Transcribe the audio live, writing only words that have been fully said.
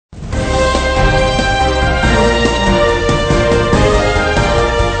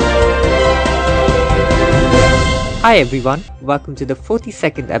Hi everyone, welcome to the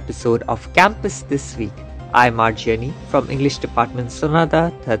 42nd episode of Campus This Week. I'm Arjani from English Department Sonada,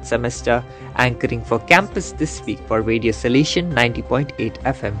 3rd semester, anchoring for Campus This Week for Radio Salesian 90.8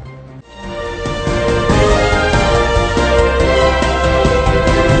 FM.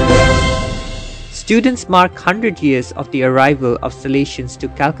 Students mark 100 years of the arrival of Salesians to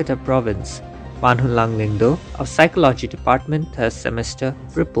Calcutta Province. Manhun Langlingdo of Psychology Department, 3rd semester,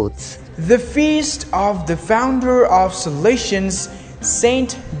 reports. The feast of the founder of Salesians,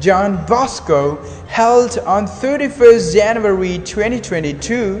 Saint John Bosco, held on 31st January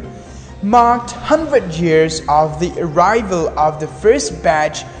 2022, marked 100 years of the arrival of the first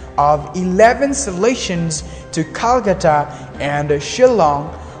batch of 11 Salesians to Calcutta and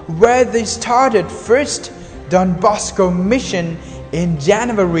Shillong, where they started first Don Bosco mission in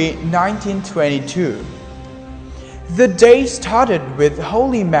January 1922. The day started with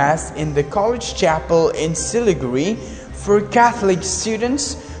Holy Mass in the college chapel in Siliguri for Catholic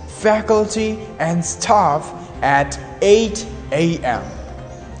students, faculty and staff at 8 a.m.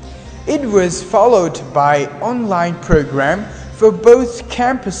 It was followed by online program for both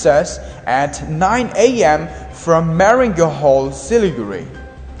campuses at 9 a.m. from Maringa Hall, Siliguri.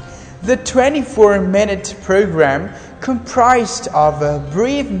 The 24-minute program comprised of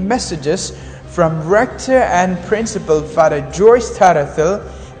brief messages from Rector and Principal Father George Tarathil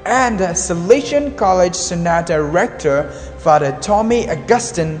and Salesian College Sonata Rector Father Tommy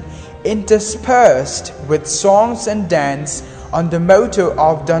Augustine, interspersed with songs and dance on the motto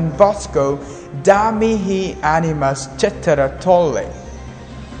of Don Bosco, Da mihi animas cetera tolle.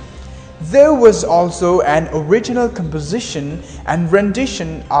 There was also an original composition and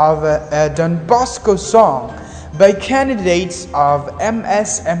rendition of a Don Bosco song by candidates of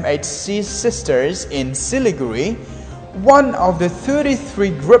MSMHC Sisters in Siliguri, one of the 33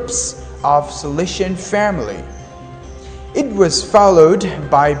 groups of Salesian family. It was followed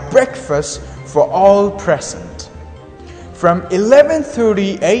by breakfast for all present. From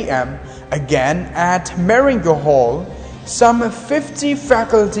 11:30 a.m. again at Maringa Hall, some 50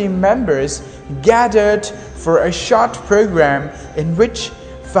 faculty members gathered for a short program in which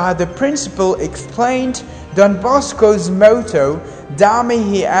Father Principal explained Don Bosco's motto, Da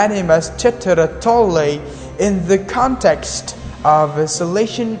mihi animas cetera tolle, in the context of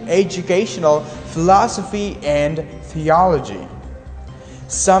Salesian educational philosophy and theology.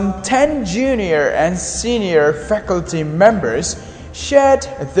 Some 10 junior and senior faculty members shared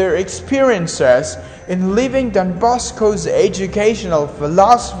their experiences in living Don Bosco's educational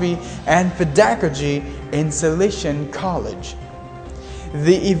philosophy and pedagogy in Salesian College.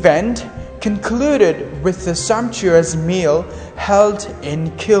 The event concluded with a sumptuous meal held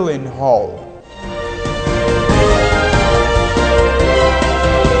in Kilin Hall.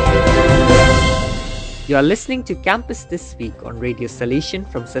 You are listening to Campus This Week on Radio Salesian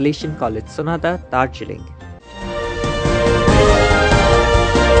from Salesian College Sonada, Darjeeling.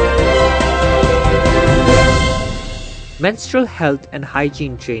 Menstrual health and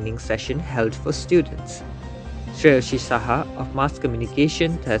hygiene training session held for students. Shreyashi Saha of Mass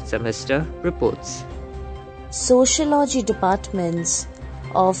Communication, 3rd semester, reports. Sociology departments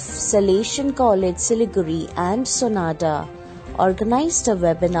of Salesian College Siliguri and Sonada organized a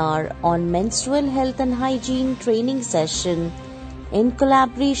webinar on menstrual health and hygiene training session in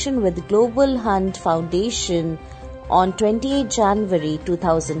collaboration with Global Hunt Foundation on 28 January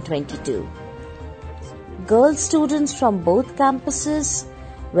 2022. Girl students from both campuses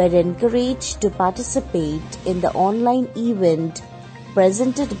were encouraged to participate in the online event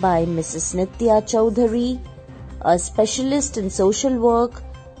presented by Mrs. Nitya Chowdhury, a specialist in social work,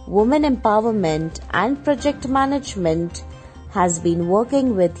 women empowerment and project management, has been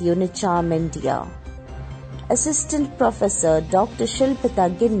working with Unicharm India. Assistant Professor Dr.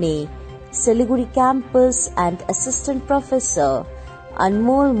 Shilpita Ginne, Siliguri campus, and Assistant Professor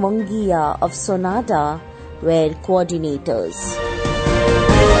Anmol Mungia of Sonada were coordinators.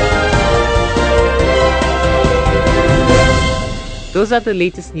 Those are the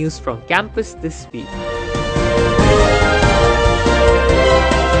latest news from Campus This Week.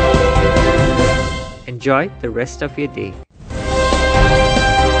 Enjoy the rest of your day.